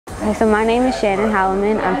Okay, so my name is Shannon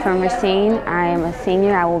Holloman. I'm from Racine. I am a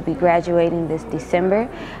senior. I will be graduating this December.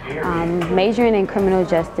 Majoring in criminal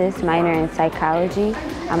justice, minor in psychology.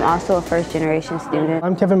 I'm also a first-generation student.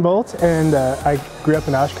 I'm Kevin Bolt, and I grew up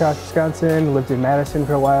in Oshkosh, Wisconsin, lived in Madison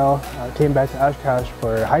for a while, came back to Oshkosh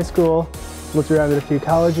for high school, looked around at a few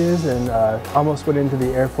colleges, and almost went into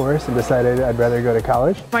the Air Force and decided I'd rather go to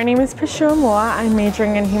college. My name is Priscilla Moa. I'm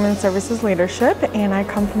majoring in Human Services Leadership, and I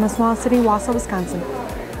come from a small city, Wausau, Wisconsin.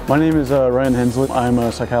 My name is Ryan Hensley. I'm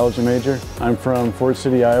a psychology major. I'm from Ford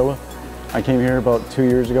City, Iowa. I came here about 2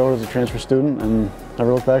 years ago as a transfer student and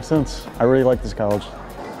never looked back since. I really like this college.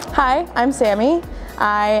 Hi, I'm Sammy.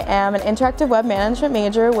 I am an interactive web management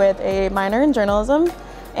major with a minor in journalism,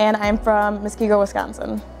 and I'm from Muskego,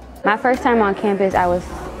 Wisconsin. My first time on campus, I was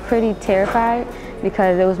pretty terrified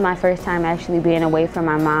because it was my first time actually being away from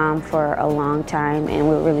my mom for a long time, and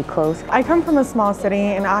we were really close. I come from a small city,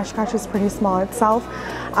 and Oshkosh is pretty small itself,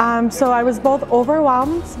 so I was both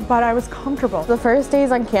overwhelmed, but I was comfortable. The first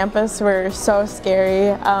days on campus were so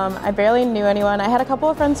scary. I barely knew anyone. I had a couple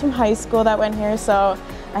of friends from high school that went here, so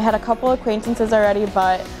I had a couple acquaintances already,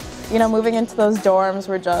 but you know, moving into those dorms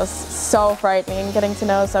were just so frightening, getting to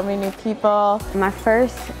know so many new people. My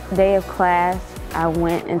first day of class, I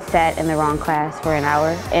went and sat in the wrong class for an hour,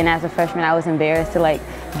 and as a freshman I was embarrassed to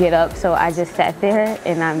get up, so I just sat there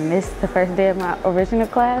and I missed the first day of my original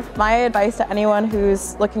class. My advice to anyone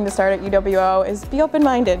who's looking to start at UWO is be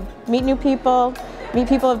open-minded, meet new people, meet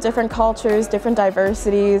people of different cultures, different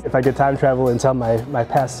diversities. If I could time travel and tell my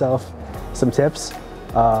past self some tips,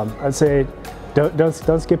 I'd say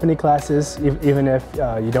don't skip any classes, even if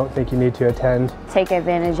you don't think you need to attend. Take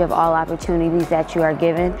advantage of all opportunities that you are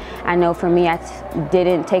given. I know for me, I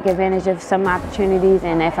didn't take advantage of some opportunities,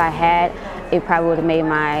 and if I had, it probably would have made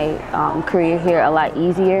my career here a lot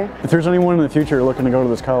easier. If there's anyone in the future looking to go to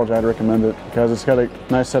this college, I'd recommend it because it's got a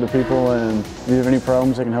nice set of people, and if you have any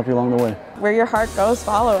problems, they can help you along the way. Where your heart goes,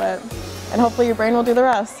 follow it, and hopefully your brain will do the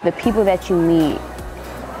rest. The people that you meet,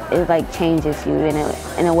 it changes you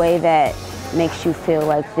in a way that makes you feel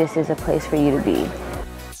like this is a place for you to be.